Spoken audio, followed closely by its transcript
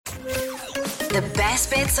The best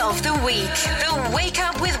bits of the week. The Wake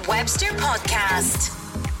Up with Webster podcast.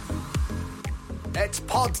 It's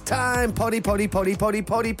pod time. Poddy podcast.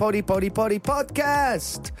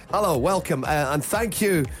 Hello, welcome, and thank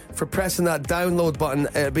you for pressing that download button.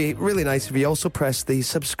 It'd be really nice if you also press the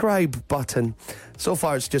subscribe button. So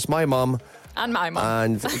far, it's just my mum. And my mum.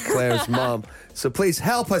 And Claire's mum. So please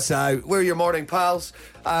help us out. We're your morning pals.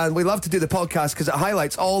 And we love to do the podcast because it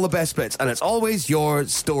highlights all the best bits. And it's always your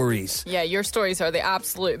stories. Yeah, your stories are the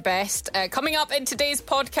absolute best. Coming up in today's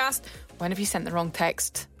podcast, when have you sent the wrong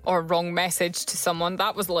text or wrong message to someone?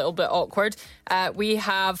 That was a little bit awkward. We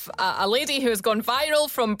have a lady who has gone viral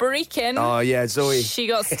from brighten. Oh, yeah, Zoe. She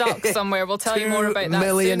got stuck somewhere. We'll tell you more about that 2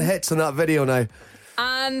 million soon. hits on that video now.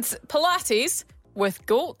 And Pilates with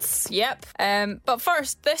goats. Yep. But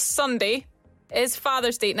first, this Sunday is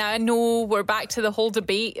Father's Day. Now, I know we're back to the whole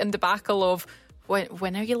debate and debacle of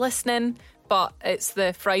when are you listening? But it's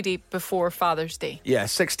the Friday before Father's Day. Yeah,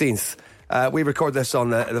 16th. We record this on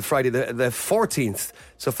the Friday, the 14th.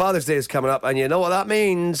 So Father's Day is coming up, and you know what that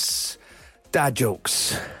means? Dad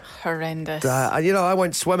jokes. Horrendous. I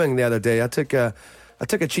went swimming the other day. I took a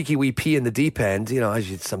cheeky wee pee in the deep end, as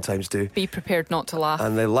you sometimes do. Be prepared not to laugh.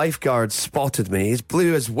 And the lifeguard spotted me. He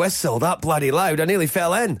blew his whistle that bloody loud. I nearly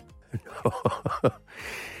fell in.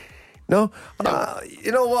 No?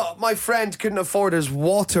 You know what? My friend couldn't afford his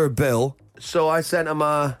water bill, so I sent him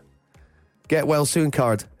a get well soon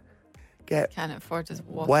card. Can't afford his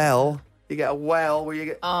water. Well, you get a well where you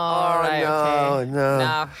get... right, no, okay. no.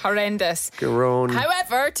 Nah, horrendous. Garone.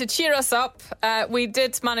 However, to cheer us up, we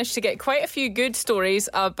did manage to get quite a few good stories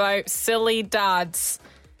about silly dads.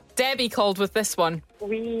 Debbie called with this one.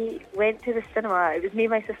 We went to the cinema. It was me,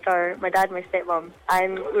 my sister, my dad and my stepmom.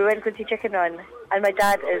 And we went to go see Chicken Run. And my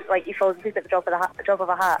dad is like, he falls asleep at the drop of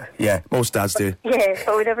a hat. Yeah, most dads do. Yeah,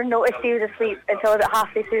 but we never noticed he was asleep until about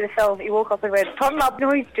halfway through the film. He woke up and went, "Turn up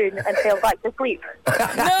noise, June," and fell back to sleep.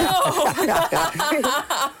 No!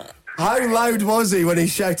 How loud was he when he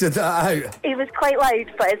shouted that out? He was quite loud,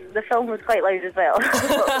 but the film was quite loud as well.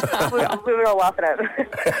 we were all laughing at him.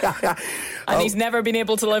 And he's never been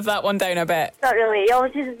able to live that one down, I bet. Not really. He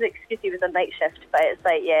always uses the excuse he was on night shift, but it's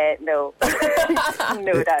like, yeah, no.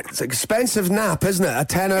 No, Dad. It's an expensive nap, isn't it? A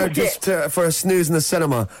tenner just for a snooze in the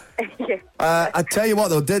cinema. Yeah. I tell you what,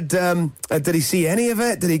 though, did he see any of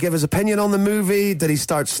it? Did he give his opinion on the movie? Did he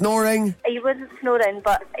start snoring? He wasn't snoring,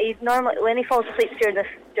 but he's normally, when he falls asleep during a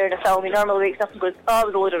film, he normally wakes up and goes, "Oh, it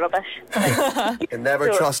was a load of rubbish." You can never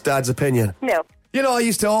trust Dad's opinion. No. I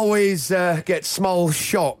used to always get small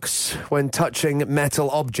shocks when touching metal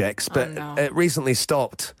objects, but it recently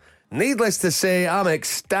stopped. Needless to say, I'm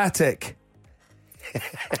ecstatic.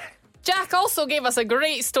 Jack also gave us a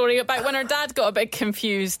great story about when her dad got a bit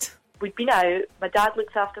confused. We'd been out, my dad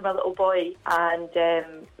looks after my little boy, and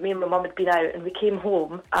me and my mum had been out, and we came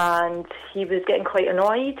home, and he was getting quite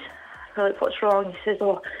annoyed. We're like, "What's wrong?" He says,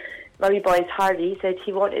 "Oh, my wee boy's Hardy." He said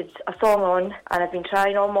he wanted a song on, and I've been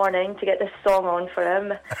trying all morning to get this song on for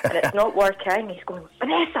him, and it's not working. He's going,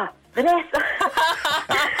 Vanessa!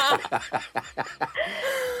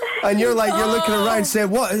 And you're looking around saying,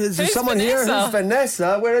 "What, is there someone Vanessa? here? Who's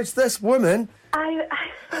Vanessa? Where is this woman?" I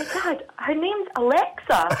said, "Dad, her name's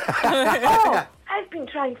Alexa." "Oh, I've been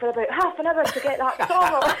trying for about half an hour to get that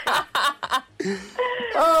song on."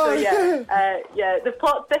 So the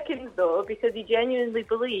plot thickens though, because he genuinely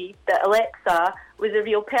believed that Alexa was a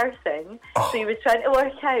real person. So he was trying to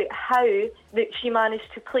work out how that she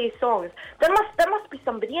managed to play songs. There must be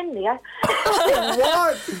somebody in there.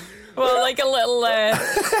 What? Well, like a little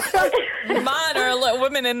man or a little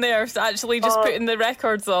woman in there actually just putting the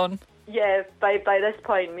records on. Yeah, by this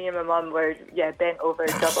point, me and my mum were bent over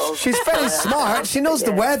double. She's very smart. She knows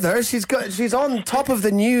the weather. She's on top of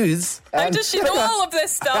the news. How does she know all of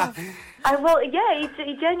this stuff? He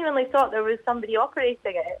genuinely thought there was somebody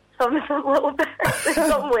operating it, some little person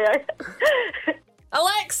somewhere.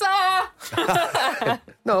 Alexa!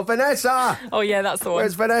 No, Vanessa. Oh yeah, that's the one.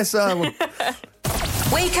 Where's Vanessa?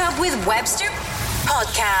 Wake Up with Webster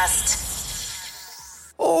podcast.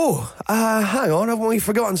 Hang on, haven't we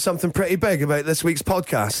forgotten something pretty big about this week's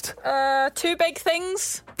podcast? Two big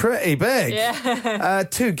things. Pretty big. Yeah.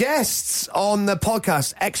 Two guests on the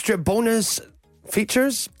podcast. Extra bonus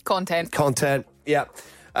features? Content. Yeah.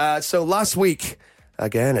 So last week,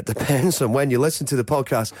 again, it depends on when you listen to the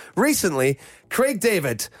podcast. Recently, Craig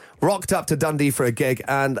David rocked up to Dundee for a gig,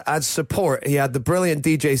 and as support, he had the brilliant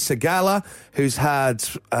DJ Sigala, who's had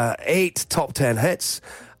 8 top 10 hits.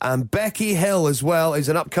 And Becky Hill as well is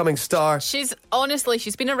an upcoming star. She's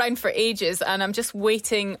been around for ages, and I'm just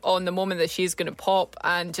waiting on the moment that she's going to pop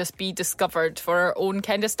and just be discovered for her own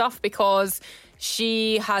kind of stuff, because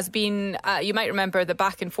She has been, you might remember the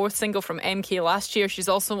Back and Forth single from MK last year. She's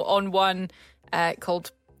also on one called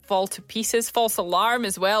Fall to Pieces, False Alarm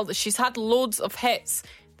as well. She's had loads of hits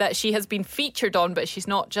that she has been featured on, but she's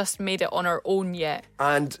not just made it on her own yet.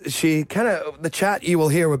 And she kind of, the chat you will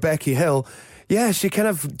hear with Becky Hill, yeah, she kind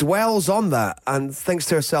of dwells on that and thinks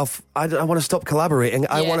to herself, I want to stop collaborating.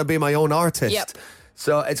 I want to be my own artist. Yep.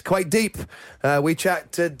 So it's quite deep. We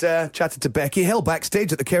chatted to Becky Hill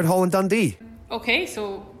backstage at the Caird Hall in Dundee. Okay,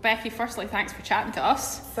 so Becky, firstly, thanks for chatting to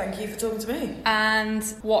us. Thank you for talking to me. And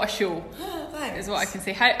what a show. Oh, thanks. Is what I can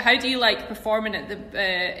say. How do you like performing at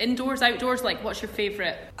the indoors, outdoors? Like, what's your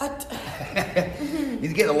favourite?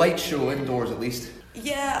 You get the light show indoors at least.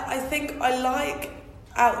 Yeah, I think I like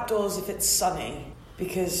outdoors if it's sunny,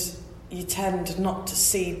 because you tend not to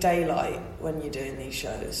see daylight when you're doing these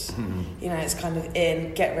shows. Mm-hmm. You know, it's kind of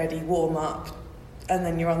in, get ready, warm up, and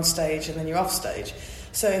then you're on stage and then you're off stage.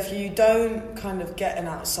 So if you don't kind of get an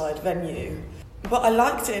outside venue, but I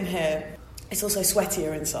liked it in here, it's also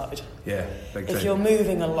sweatier inside. Yeah, big time. If you're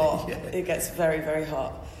moving a lot, yeah. It gets very, very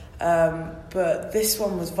hot. But this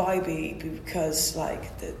one was vibey because, like,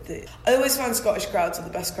 I always find Scottish crowds are the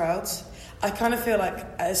best crowds. I kind of feel like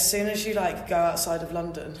as soon as you like go outside of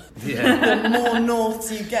London, the more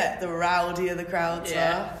north you get, the rowdier the crowds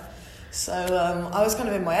are. So I was kind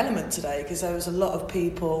of in my element today because there was a lot of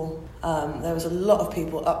people. There was a lot of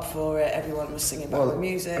people up for it. Everyone was singing about the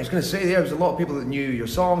music. I was going to say, there was a lot of people that knew your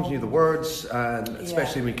songs, knew the words, and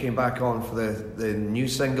especially when we came back on for the new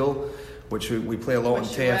single, which we play a lot on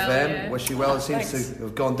TFM. Wish You Well. It seems to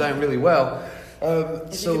have gone down really well.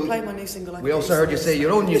 If you could play my new single, we also heard you say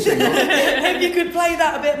your own new single. If you could play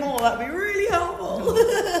that a bit more, that'd be really helpful.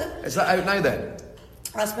 Is that out now then?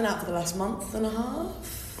 That's been out for the last month and a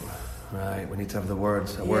half. Right, we need to have the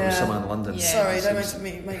words. A word with someone in London. Yeah. Sorry, don't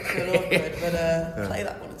make you feel awkward, but play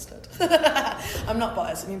that one instead. I'm not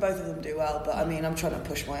biased. I mean, both of them do well, but I mean, I'm trying to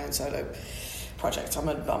push my own solo project. I'm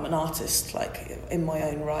an artist, like, in my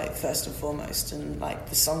own right, first and foremost, and like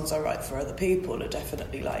the songs I write for other people are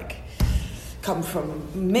definitely like come from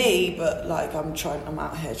me, but like I'm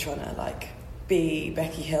out here trying to like be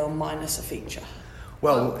Becky Hill minus a feature.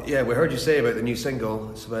 Well, yeah, we heard you say about the new single.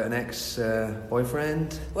 It's about an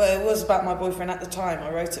ex-boyfriend. Well, it was about my boyfriend at the time.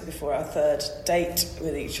 I wrote it before our third date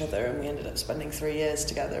with each other, and we ended up spending 3 years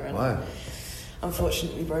together. And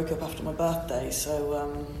unfortunately broke up after my birthday.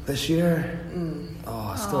 So this year.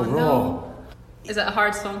 Still raw. No. Is it a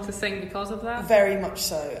hard song to sing because of that? Very much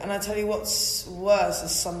so. And I tell you what's worse is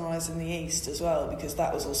Sunrise in the East as well, because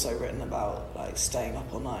that was also written about like staying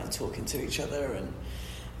up all night and talking to each other, and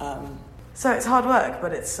so it's hard work,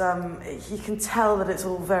 but it's you can tell that it's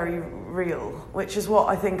all very real, which is what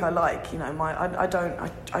I think I like. You know,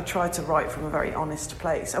 I try to write from a very honest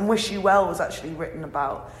place. And Wish You Well was actually written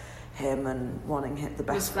about him and wanting the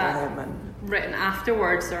best for him. And written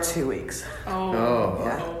afterwards, or 2 weeks. Oh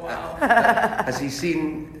wow! Has he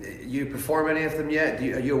seen you perform any of them yet?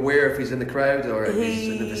 Are you aware if he's in the crowd or if he's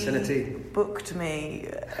in the vicinity? He booked me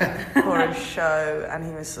for a show, and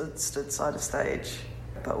he was stood side of stage.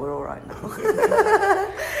 But we're all right now.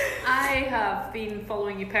 I have been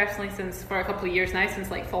following you personally for a couple of years now,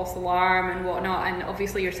 since like False Alarm and whatnot, and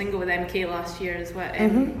obviously your single with MK last year as well.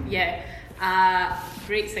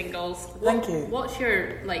 Great singles. Thank you. What's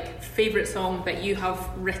your like favourite song that you have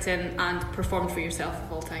written and performed for yourself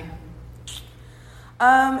of all time?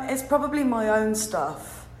 It's probably my own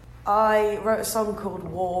stuff. I wrote a song called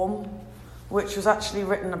Warm, which was actually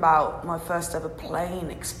written about my first ever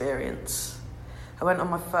plane experience. I went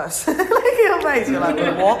on my first... Look at your face, you're like,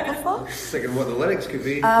 what the fuck? Thinking what the lyrics could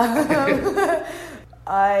be. I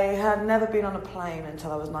had never been on a plane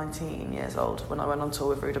until I was 19 years old, when I went on tour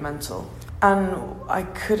with Rudimental. And I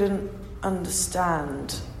couldn't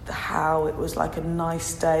understand how it was like a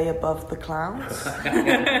nice day above the clouds.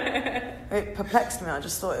 It perplexed me. I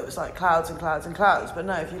just thought it was like clouds and clouds and clouds. But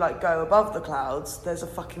no, if you like go above the clouds, there's a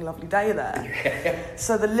fucking lovely day there.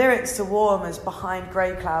 So the lyrics to Warm is behind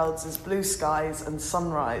grey clouds is blue skies and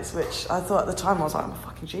sunrise, which I thought at the time I was like, I'm a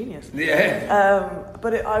fucking genius. Yeah.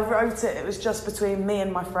 But I wrote it was just between me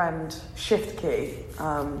and my friend, Shift Key.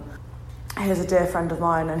 He's a dear friend of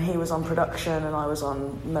mine, and he was on production and I was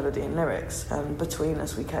on melody and lyrics. And between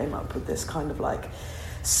us, we came up with this kind of like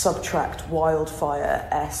subtract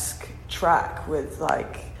Wildfire-esque track with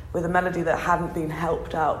a melody that hadn't been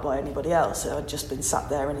helped out by anybody else. It had just been sat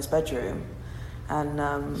there in his bedroom. And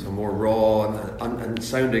so more raw and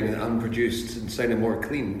sounding unproduced and sounding more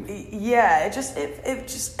clean. Yeah, it just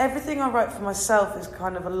everything I write for myself is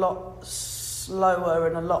kind of a lot slower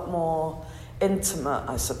and a lot more intimate,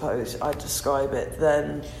 I suppose I'd describe it,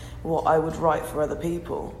 than what I would write for other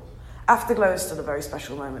people. Afterglow is still a very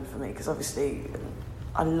special moment for me because obviously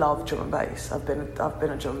I love drum and bass. I've been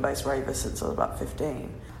a drum and bass raver since I was about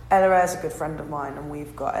 15. Ella Ray is a good friend of mine, and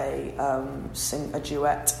we've got a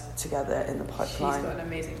duet together in the pipeline. She's got an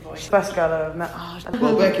amazing voice. Best girl I've ever met.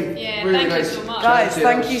 Well, Becky, really thank nice. you so much. Guys,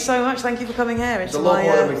 thank you so much. Thank you for coming here. It's a lot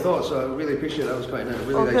more than we thought, so I really appreciate it. That was quite a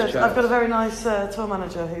really nice chat. I've got a very nice tour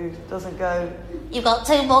manager who doesn't go. You've got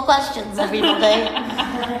 2 more questions, everybody.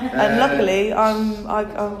 And luckily, I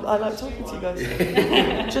like talking to you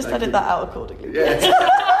guys. Just edit that out accordingly.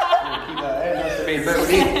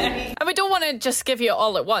 And we don't want to just give you it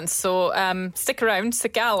all at once, so stick around.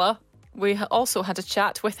 Sigala, we also had a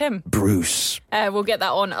chat with him. Bruce. We'll get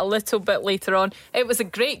that on a little bit later on. It was a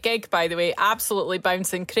great gig, by the way, absolutely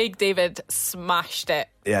bouncing. Craig David smashed it.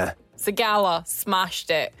 Yeah. Sigala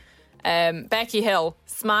smashed it. Becky Hill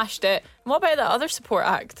smashed it. What about that other support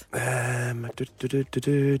act?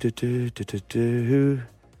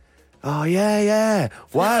 Oh, yeah.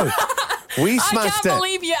 Wow. We smashed it. I can't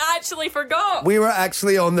believe you actually forgot. We were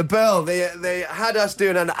actually on the bill. They had us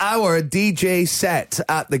doing an hour DJ set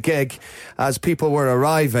at the gig as people were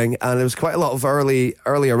arriving, and there was quite a lot of early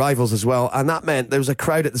arrivals as well, and that meant there was a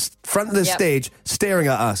crowd at the front of the stage staring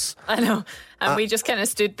at us. I know. And we just kind of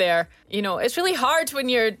stood there. You know, it's really hard when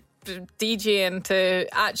you're DJing to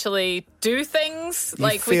actually do things.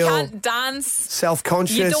 Like, we can't dance.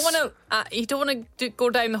 Self-conscious. You don't want to go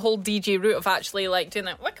down the whole DJ route of actually like doing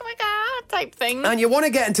that wicka wicka type thing. And you want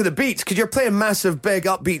to get into the beats because you're playing massive, big,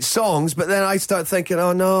 upbeat songs. But then I start thinking,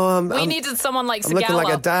 oh no, we needed someone like I'm Sigala. looking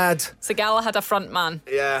like a dad. Sigala had a front man.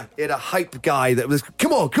 Yeah, he had a hype guy that was,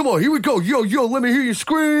 come on, here we go, yo, let me hear you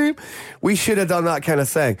scream. We should have done that kind of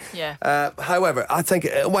thing. Yeah. However, I think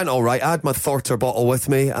it went all right. I had my Thorter bottle with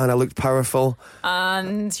me, and I looked powerful.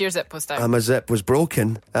 And your zip was down. And my zip was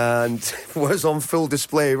broken and was on full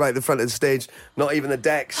display right at the front of the stage. Not even the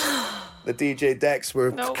decks. The DJ decks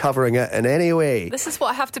were covering it in any way. This is what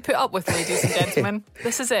I have to put up with, ladies and gentlemen.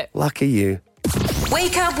 This is it. Lucky you.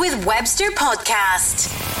 Wake Up with Webster podcast.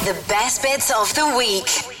 The best bits of the week.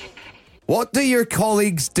 What do your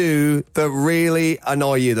colleagues do that really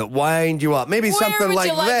annoy you, that wind you up? Maybe Where something would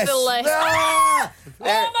like you like this. the list? Ah!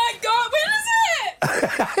 Oh my God, where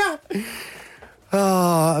is it?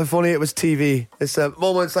 Oh, if only it was TV. It's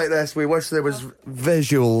moments like this, we wish there was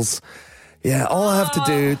visuals. Yeah, all I have to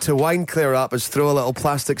do to wind Claire up is throw a little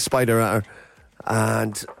plastic spider at her.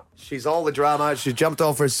 And she's all the drama. She jumped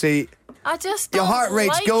off her seat. I just Your don't heart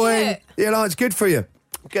rate's like going. it. You know, it's good for you.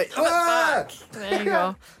 Okay. There you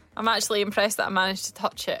go. I'm actually impressed that I managed to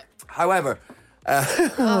touch it. However,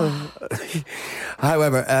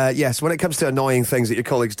 yes, when it comes to annoying things that your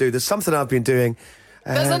colleagues do, there's something I've been doing.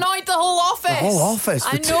 It's annoyed the whole office. The whole office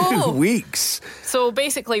for 2 weeks. So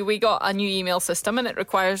basically, we got a new email system, and it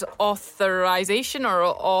requires authorization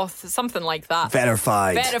or something like that.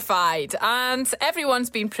 Verified. And everyone's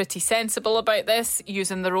been pretty sensible about this,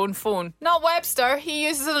 using their own phone. Not Webster, he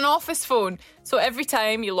uses an office phone. So every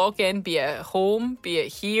time you log in, be it at home, be it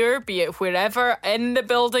here, be it wherever, in the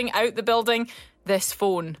building, out the building, this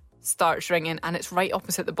phone starts ringing, and it's right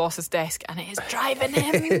opposite the boss's desk, and it is driving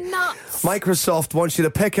him nuts. Microsoft wants you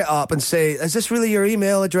to pick it up and say, is this really your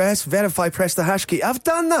email address? Verify, press the hash key. I've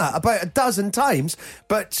done that about a dozen times,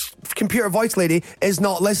 but Computer Voice Lady is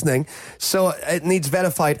not listening, so it needs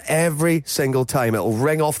verified every single time. It'll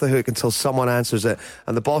ring off the hook until someone answers it,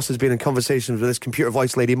 and the boss has been in conversations with this Computer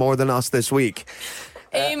Voice Lady more than us this week.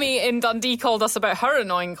 Amy in Dundee called us about her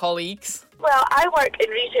annoying colleagues. Well, I work in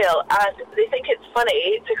retail, and they think it's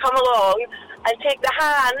funny to come along and take the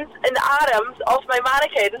hands and the arms off my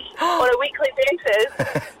mannequins on a weekly basis,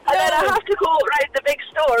 and then I have to go around the big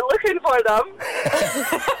store looking for them.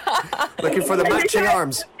 Looking for the matching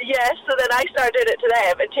arms. Yes, so then I start doing it to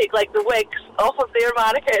them and take like the wigs off of their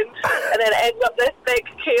mannequins, and then it ends up this big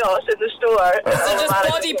chaos in the store. So just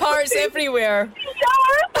body parts everywhere.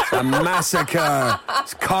 Yeah. A massacre.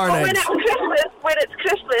 It's carnage. When it's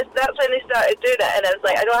Christmas, that's when they started doing it, and I was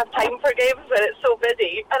like, I don't have time for games when it's so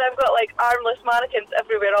busy, and I've got like armless mannequins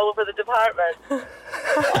everywhere all over the department.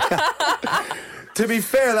 To be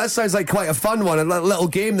fair, that sounds like quite a fun one, a little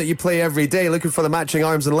game that you play every day, looking for the matching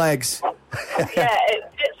arms and legs. Yeah,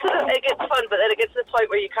 it gets fun, but then it gets to the point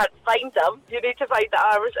where you can't find them. You need to find the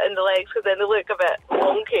arms and the legs, because then they look a bit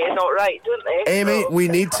wonky and not right, don't they? Amy, we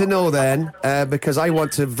need to know then, because I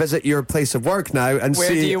want to visit your place of work now and Where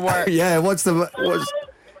see. do you work? Yeah,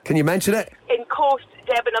 can you mention it? In Coast,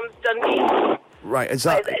 Debenhams, Dundee. Right, is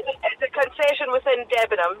that? It's a concession within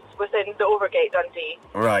Debenhams, within the Overgate, Dundee.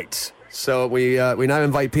 Right. So we now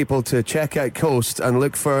invite people to check out Coast and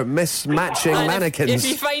look for mismatching And mannequins.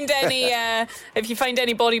 If you find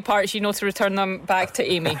any body parts, you know to return them back to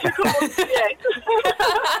Amy.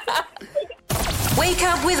 Wake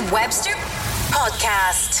Up with Webster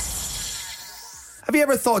Podcast. Have you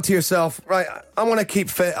ever thought to yourself, right, I want to keep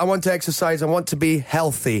fit, I want to exercise, I want to be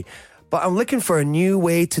healthy, but I'm looking for a new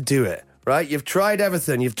way to do it, right? You've tried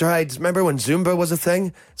everything. Remember when Zumba was a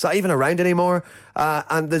thing? It's not even around anymore.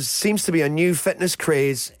 And there seems to be a new fitness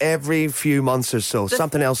craze every few months or so.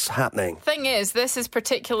 Something else happening. Thing is, this has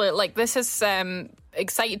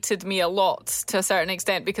excited me a lot to a certain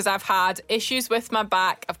extent because I've had issues with my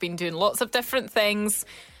back. I've been doing lots of different things.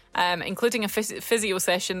 Including a physio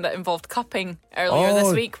session that involved cupping earlier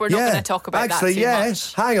this week. We're not going to talk about that too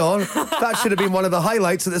much. Hang on. That should have been one of the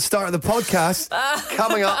highlights at the start of the podcast.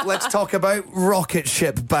 Coming up, let's talk about rocket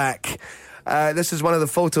ship back. This is one of the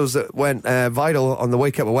photos that went viral on the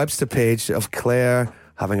Wake Up with Webster page of Claire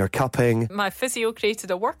having her cupping. My physio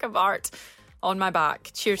created a work of art on my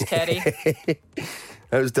back. Cheers, Kerry. It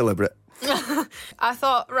was deliberate. I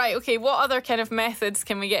thought, right, okay, what other kind of methods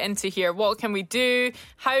can we get into here? What can we do?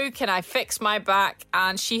 How can I fix my back?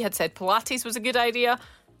 And she had said Pilates was a good idea.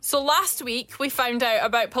 So last week we found out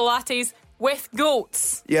about Pilates with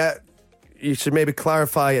goats. Yeah, you should maybe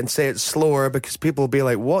clarify and say it slower because people will be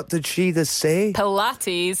like, what did she just say?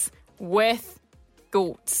 Pilates with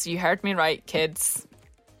goats. You heard me right, kids.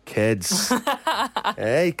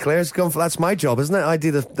 Hey, Claire's gone for that's my job, isn't it? I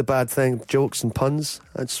do the bad thing, jokes and puns.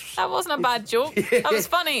 That wasn't a bad joke. That was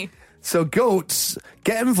funny. So goats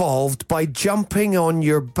get involved by jumping on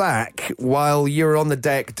your back while you're on the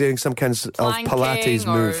deck doing some kind of Pilates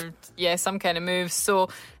move. Some kind of move. So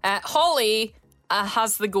Holly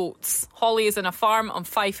has the goats. Holly is in a farm on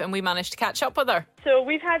Fife and we managed to catch up with her. So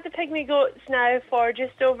we've had the pygmy goats now for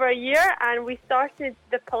just over a year, and we started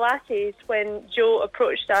the Pilates when Joe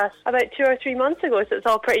approached us about 2 or 3 months ago, so it's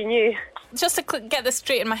all pretty new. Just to get this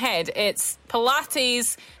straight in my head, it's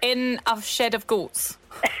Pilates in a shed of goats.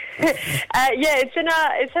 It's in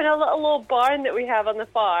a little old barn that we have on the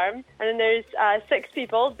farm, and then there's 6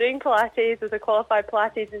 people doing Pilates with a qualified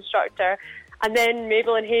Pilates instructor. And then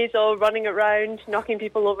Mabel and Hazel running around, knocking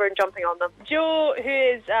people over and jumping on them. Joe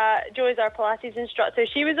is our Pilates instructor.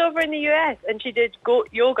 She was over in the US and she did goat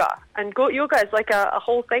yoga. And goat yoga is like a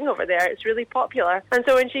whole thing over there. It's really popular. And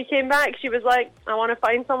so when she came back, she was like, I want to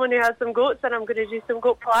find someone who has some goats and I'm going to do some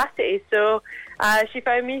goat Pilates. So she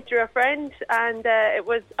found me through a friend and it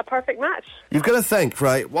was a perfect match. You've got to think,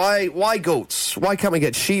 right? Why goats? Why can't we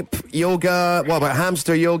get sheep yoga? What about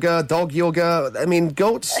hamster yoga, dog yoga? I mean,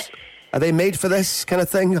 goats... Are they made for this kind of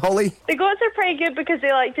thing, Holly? The goats are pretty good because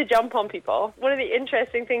they like to jump on people. One of the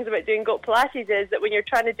interesting things about doing goat Pilates is that when you're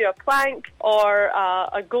trying to do a plank or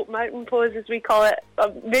a goat mountain pose, as we call it,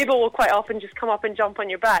 Mabel will quite often just come up and jump on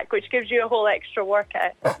your back, which gives you a whole extra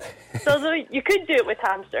workout. So although you could do it with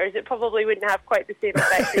hamsters, it probably wouldn't have quite the same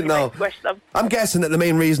effect as you might wish them. I'm guessing that the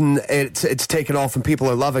main reason it's taken off and people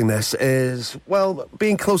are loving this is, well,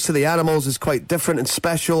 being close to the animals is quite different and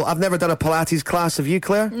special. I've never done a Pilates class. Have you,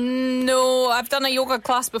 Claire? No, I've done a yoga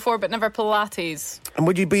class before, but never Pilates. And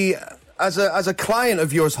would you be, as a client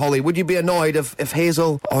of yours, Holly, would you be annoyed if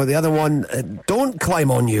Hazel or the other one don't climb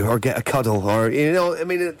on you or get a cuddle? Or, I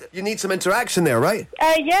mean, you need some interaction there, right?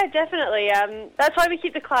 Yeah, definitely. That's why we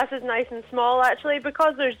keep the classes nice and small, actually,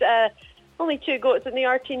 because there's only 2 goats and they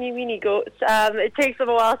are teeny weeny goats. It takes them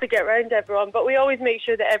a while to get around everyone, but we always make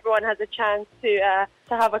sure that everyone has a chance to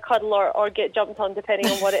have a cuddle or get jumped on,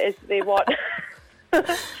 depending on what it is they want.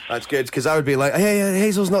 That's good, because I would be like, hey,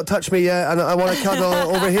 Hazel's not touched me yet and I want to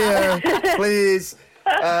cuddle over here, please.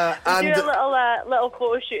 And do a little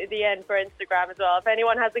photo shoot at the end for Instagram as well. If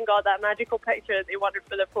anyone hasn't got that magical picture that they wanted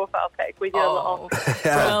for their profile pic, we do a little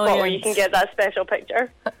spot where you can get that special picture.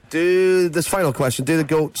 This final question, do the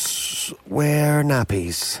goats wear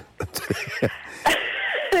nappies?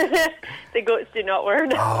 The goats do not wear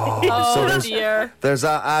nappies. So dear. There's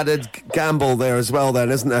that added gamble there as well then,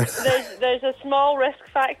 isn't there? There's a small risk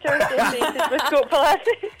factor associated with goat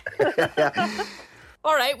Pilates.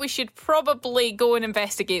 All right, we should probably go and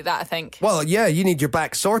investigate that, I think. Well, yeah, you need your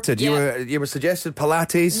back sorted. Yeah. You were suggested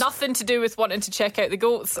Pilates. Nothing to do with wanting to check out the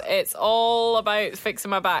goats. It's all about fixing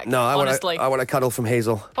my back. No, I want a cuddle from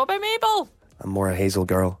Hazel. What about Mabel? I'm more a Hazel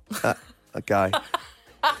girl. A guy.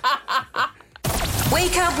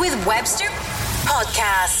 Wake Up with Webster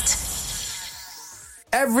Podcast.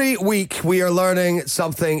 Every week we are learning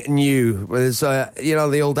something new. There's,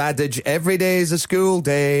 the old adage, every day is a school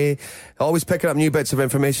day. Always picking up new bits of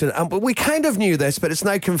information. But we kind of knew this, but it's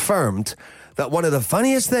now confirmed that one of the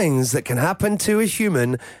funniest things that can happen to a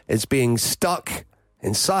human is being stuck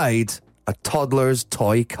inside a toddler's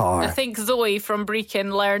toy car. I think Zoe from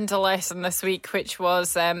Brighten learned a lesson this week, which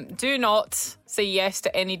was do not say yes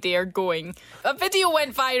to any dare going. A video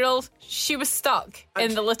went viral. She was stuck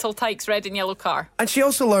in the little Tykes red and yellow car. And she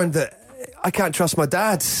also learned that I can't trust my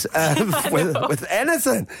dad with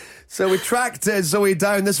anything. So we tracked Zoe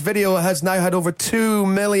down. This video has now had over 2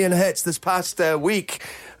 million hits this past week.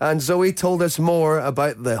 And Zoe told us more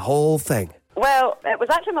about the whole thing. Well, it was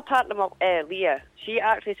actually my partner, Leah. She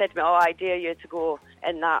actually said to me, I dare you to go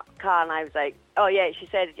in that car. And I was like, oh, yeah. She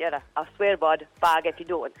said, yeah, I swear, bud, bag if you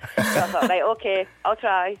don't. So I thought, right, okay, I'll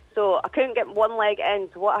try. So I couldn't get one leg in.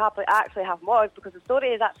 So what actually happened was, because the story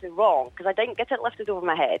is actually wrong, because I didn't get it lifted over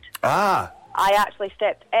my head. I actually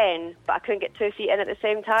stepped in, but I couldn't get 2 feet in at the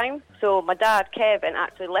same time. So my dad, Kevin,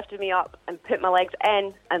 actually lifted me up and put my legs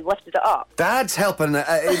in and lifted it up. Dad's helping.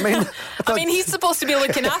 I mean, he's supposed to be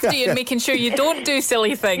looking after you and making sure you don't do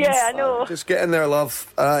silly things. Yeah, I know. Just get in there,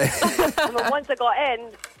 love. And then once I got in,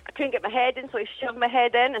 I couldn't get my head in, so he shoved my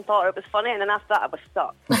head in and thought it was funny, and then after that I was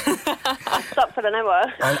stuck. I was stuck for an hour.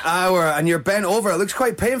 An hour, and you're bent over. It looks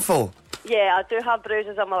quite painful. Yeah, I do have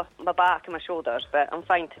bruises on my back and my shoulders, but I'm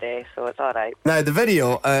fine today, so it's all right. Now, the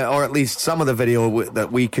video, or at least some of the video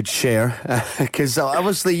that we could share, because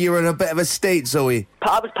obviously you were in a bit of a state, Zoe.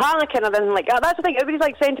 I was panicking and then, that's the thing, everybody's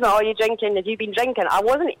like saying to me, oh, are you drinking? Have you been drinking? I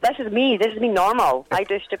wasn't. This is me normal. I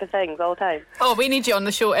do stupid things all the time. Oh, we need you on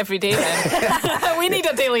the show every day then. We need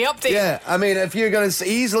a daily update. Yeah, I mean, if you're going to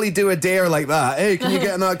easily do a dare like that, hey, can you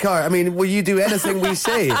get in that car? I mean, will you do anything we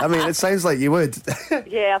say? I mean, it sounds like you would.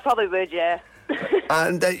 Yeah, I probably would, yeah.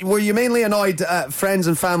 And were you mainly annoyed at friends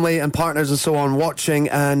and family and partners and so on watching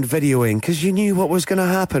and videoing? Because you knew what was going to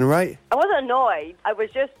happen, right? I wasn't annoyed. I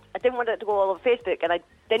didn't want it to go all over Facebook, and I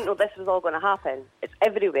didn't know this was all going to happen. It's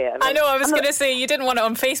everywhere. I know, I was going to say, you didn't want it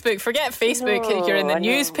on Facebook. Forget Facebook. No, you're in the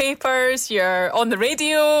newspapers, you're on the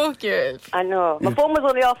radio. I know. My phone was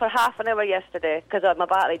only off for half an hour yesterday because my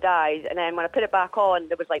battery died, and then when I put it back on,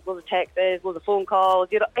 there was like loads of texts, loads of phone calls,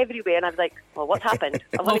 everywhere, and I was like, well, what's happened?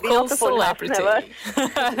 I've only been off the phone half an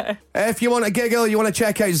hour. If you want to giggle, you want to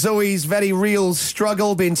check out Zoe's very real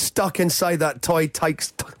struggle being stuck inside that toy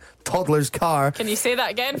Tykes toddler's car. Can you say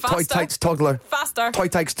that again? Faster. Toy Tykes toddler. Faster. Toy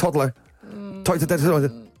Tykes toddler.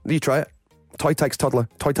 You try it. Toy Tykes toddler.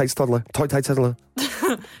 Toy Tykes toddler. Toy Tykes toddler.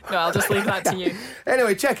 No, I'll just leave that to you.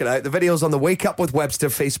 Anyway, check it out. The video's on the Wake Up with Webster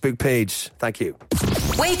Facebook page. Thank you.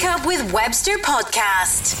 Wake Up with Webster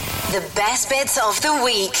podcast. The best bits of the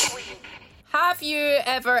week. Have you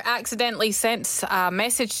ever accidentally sent a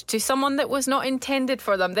message to someone that was not intended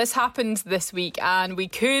for them? This happened this week and we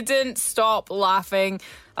couldn't stop laughing.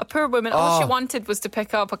 A poor woman, all she wanted was to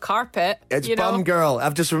pick up a carpet. It's Bum Girl.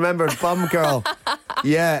 I've just remembered Bum Girl.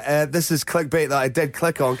 Yeah, this is clickbait that I did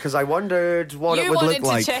click on because I wondered what it would look like. You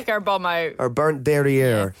wanted to check her bum out. Her burnt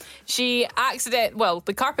derriere. Yeah. She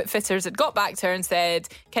the carpet fitters had got back to her and said,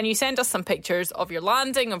 can you send us some pictures of your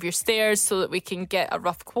landing, of your stairs, so that we can get a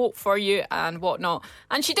rough quote for you and whatnot.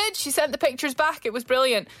 And she did. She sent the pictures back. It was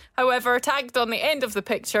brilliant. However, tagged on the end of the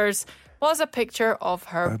pictures was a picture of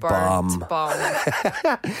her burnt bum.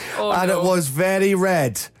 And it was very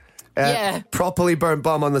red. Properly burnt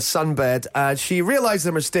bum on the sunbed. And she realised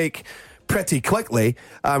her mistake pretty quickly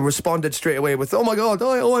and responded straight away with, oh my God,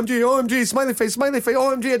 OMG, smiley face,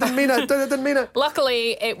 OMG, I didn't mean it.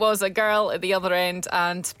 Luckily, it was a girl at the other end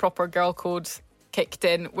and proper girl code kicked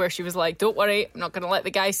in where she was like, don't worry, I'm not going to let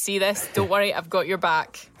the guys see this. Don't worry, I've got your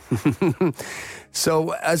back.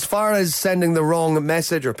 So as far as sending the wrong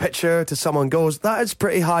message or picture to someone goes, that is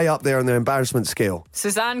pretty high up there on the embarrassment scale.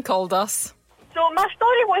 Suzanne called us. So my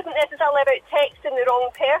story wasn't necessarily about texting the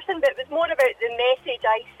wrong person, but it was more about the message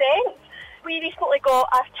I sent. We recently got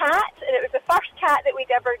a cat, and it was the first cat that we'd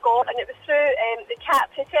ever got, and it was through the cat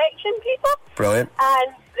protection people. Brilliant.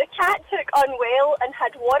 And the cat took unwell and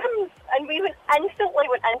had worms, and we instantly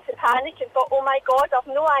went into panic and thought, oh my God, I've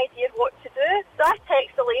no idea what to do. So I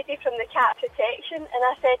texted the lady from the cat protection, and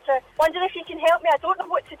I said to her, wonder if you can help me, I don't know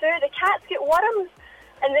what to do, the cat's got worms.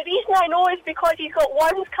 And the reason I know is because he's got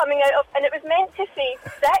worms coming out of, and it was meant to say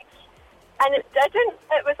sick, and it didn't.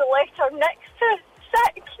 It was a letter next to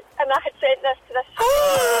sick, and I had sent this to this.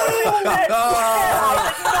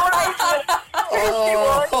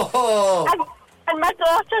 And my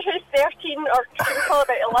daughter, who's 13, or she was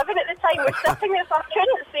probably about 11 at the time, was sitting there, so I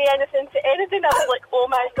couldn't say anything to anything. I was like, oh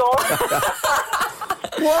my God.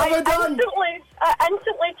 What have I done? I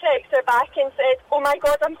instantly texted her back and said, oh my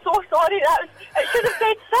God, I'm so sorry. It should have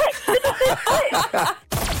said sick.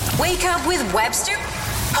 Wake Up with Webster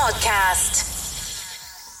podcast.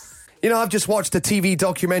 You know, I've just watched a TV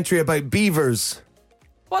documentary about beavers.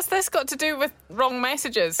 What's this got to do with wrong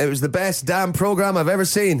messages? It was the best damn programme I've ever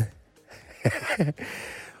seen.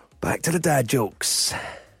 Back to the dad jokes.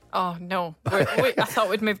 Oh, no. Wait, I thought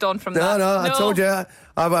we'd moved on from that. No, I told you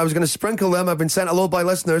I was going to sprinkle them. I've been sent a load by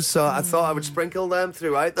listeners, so I thought I would sprinkle them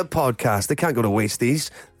throughout the podcast. They can't go to waste,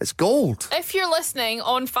 these. It's gold. If you're listening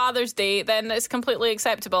on Father's Day, then it's completely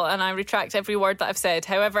acceptable, and I retract every word that I've said.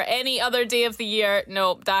 However, any other day of the year,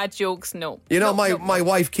 no. Dad jokes, no. You know, my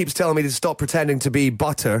wife keeps telling me to stop pretending to be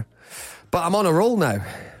butter, but I'm on a roll now.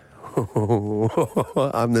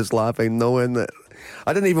 I'm just laughing, knowing that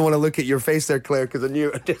I didn't even want to look at your face there, Claire, because I knew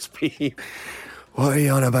it would just be... What are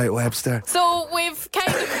you on about, Webster? So we've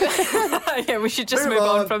kind of... yeah, we should just move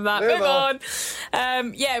on from that. Move on.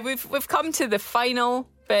 We've come to the final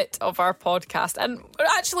bit of our podcast, and we're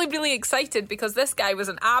actually really excited because this guy was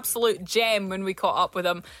an absolute gem when we caught up with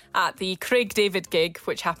him at the Craig David gig,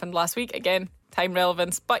 which happened last week. Again, time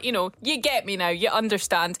relevance, but you know, you get me now, you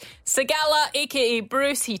understand. Sigala, aka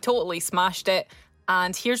Bruce, he totally smashed it,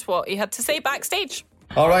 and here's what he had to say backstage.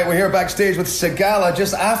 All right, we're here backstage with Sigala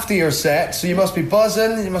just after your set, so you must be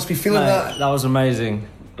buzzing, you must be feeling that. That was amazing.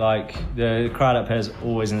 Like, the crowd up here is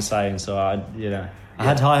always insane, so I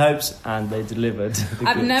had high hopes and they delivered.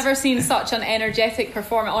 I've never seen such an energetic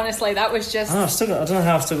performance. Honestly, that was just... I don't know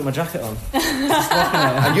how I've still got my jacket on.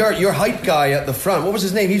 And your hype guy at the front, what was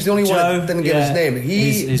his name? He's the only one that didn't get his name.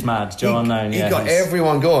 He's mad. Joe Unknown. He got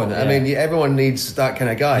everyone going. Yeah. I mean, everyone needs that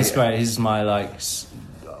kind of guy. He's great. He's my,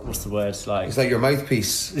 what's the word? He's like your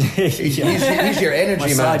mouthpiece. he's your energy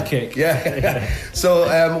my man. Sidekick. Yeah.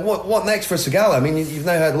 So, what next for Sigala? I mean, you've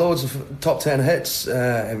now had loads of top 10 hits.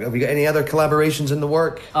 Have you got any other collaborations in the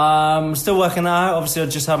work? Still working that out. Obviously, I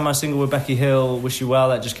just had my single with Becky Hill, "Wish You Well,"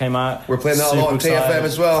 that just came out. We're playing that a lot on TFM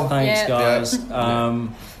as well. Thanks, guys.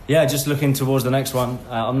 Yeah, just looking towards the next one.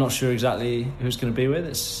 I'm not sure exactly who it's going to be with.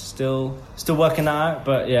 It's still working that out.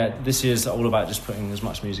 But yeah, this year's all about just putting as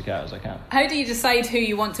much music out as I can. How do you decide who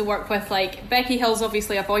you want to work with? Like, Becky Hill's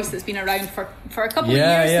obviously a voice that's been around for a couple of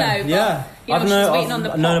years now. Yeah, I've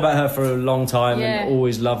known about her for a long time and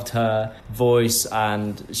always loved her voice.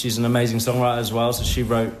 And she's an amazing songwriter as well. So she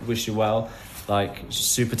wrote "Wish You Well." Like, she's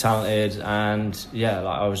super talented, and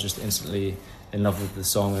I was just instantly in love with the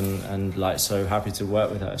song and like so happy to work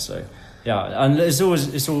with her. So and it's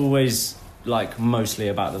always like mostly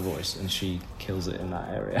about the voice, and she kills it in that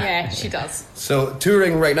area. Yeah, she does. So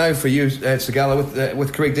touring right now for you, Sigala,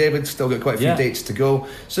 with Craig David. Still got quite a few dates to go.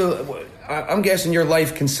 So I'm guessing your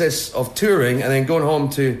life consists of touring and then going home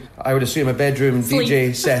to, I would assume, a bedroom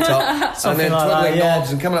DJ setup, and then twiddling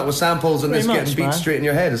knobs and coming up with samples and getting beats straight in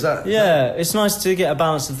your head. Is that? Yeah, it's nice to get a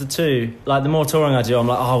balance of the two. Like, the more touring I do, I'm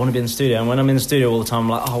like, I want to be in the studio, and when I'm in the studio all the time, I'm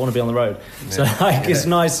like, I want to be on the road. So it's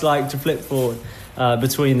nice to flip forward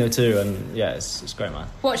between the two, and it's great, man.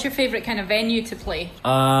 What's your favourite kind of venue to play?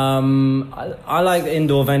 I like the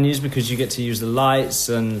indoor venues because you get to use the lights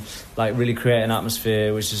and like really create an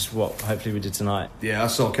atmosphere, which is what hopefully we did tonight. Yeah, I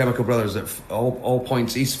saw Chemical Brothers at All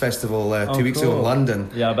Points East Festival 2 weeks ago in London.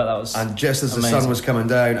 Yeah, I bet that was And just as amazing. The sun was coming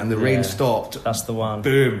down and the rain stopped, that's the one.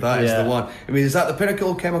 Boom, that is the one. I mean, is that the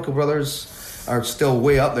pinnacle? Chemical Brothers are still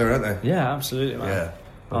way up there, aren't they? Yeah, absolutely, man. Yeah.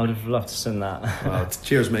 I would have loved to sing that. Well,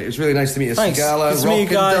 cheers, mate. It was really nice to meet you. Thanks. Sigala, Good to meet you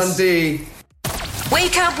guys. Dundee.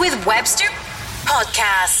 Wake Up with Webster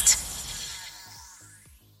Podcast.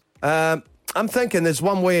 I'm thinking there's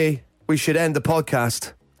one way we should end the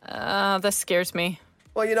podcast. This scares me.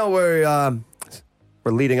 Well, you know, we're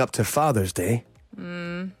leading up to Father's Day.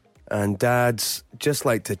 And dads just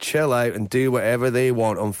like to chill out and do whatever they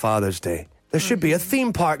want on Father's Day. There should be a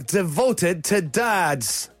theme park devoted to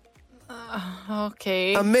dads.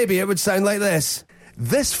 Okay. And maybe it would sound like this.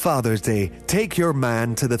 This Father's Day, take your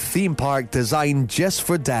man to the theme park designed just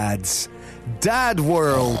for dads. Dad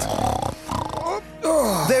World.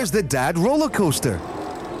 There's the dad roller coaster.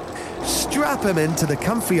 Strap him into the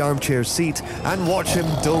comfy armchair seat and watch him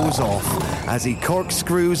doze off as he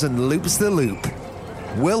corkscrews and loops the loop.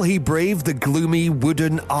 Will he brave the gloomy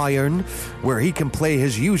wooden iron where he can play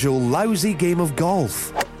his usual lousy game of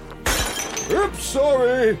golf? Oops,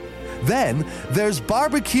 sorry. Then there's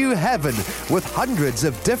barbecue heaven with hundreds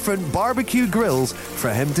of different barbecue grills for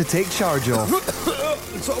him to take charge of.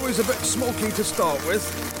 It's always a bit smoky to start with.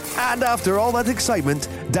 And after all that excitement,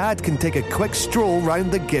 Dad can take a quick stroll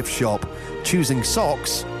round the gift shop, choosing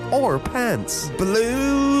socks or pants.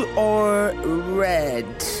 Blue or red?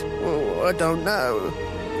 Oh, I don't know.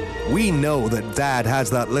 We know that Dad has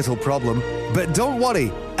that little problem, but don't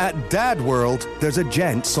worry. At Dad World, there's a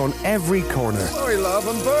gents on every corner. Sorry, love,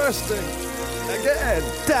 I'm bursting. Again.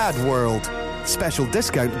 Dad World. Special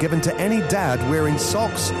discount given to any dad wearing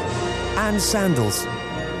socks and sandals.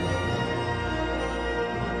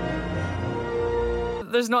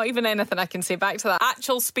 there's not even anything I can say back to that.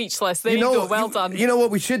 Actual speechless. There you go. Well done. You know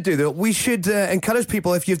what we should do, though? We should encourage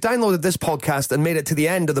people, if you've downloaded this podcast and made it to the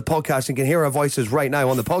end of the podcast and can hear our voices right now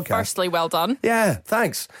on the podcast. Firstly, well done. Yeah,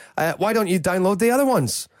 thanks. Why don't you download the other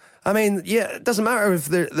ones? I mean, yeah, it doesn't matter if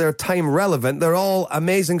they're time relevant. They're all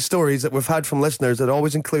amazing stories that we've had from listeners that are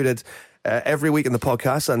always included every week in the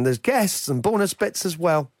podcast. And there's guests and bonus bits as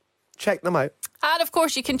well. Check them out. And of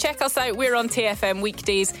course, you can check us out. We're on TFM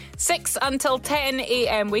weekdays, 6 until 10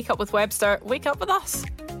 a.m. Wake up with Webster. Wake up with us.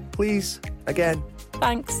 Please, again.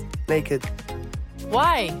 Thanks. Naked.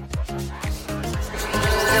 Why?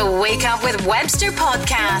 The Wake Up with Webster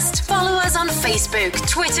podcast. Follow us on Facebook,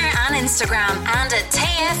 Twitter and Instagram and at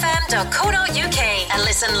tayfm.co.uk and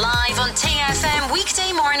listen live on TFM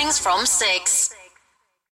weekday mornings from 6.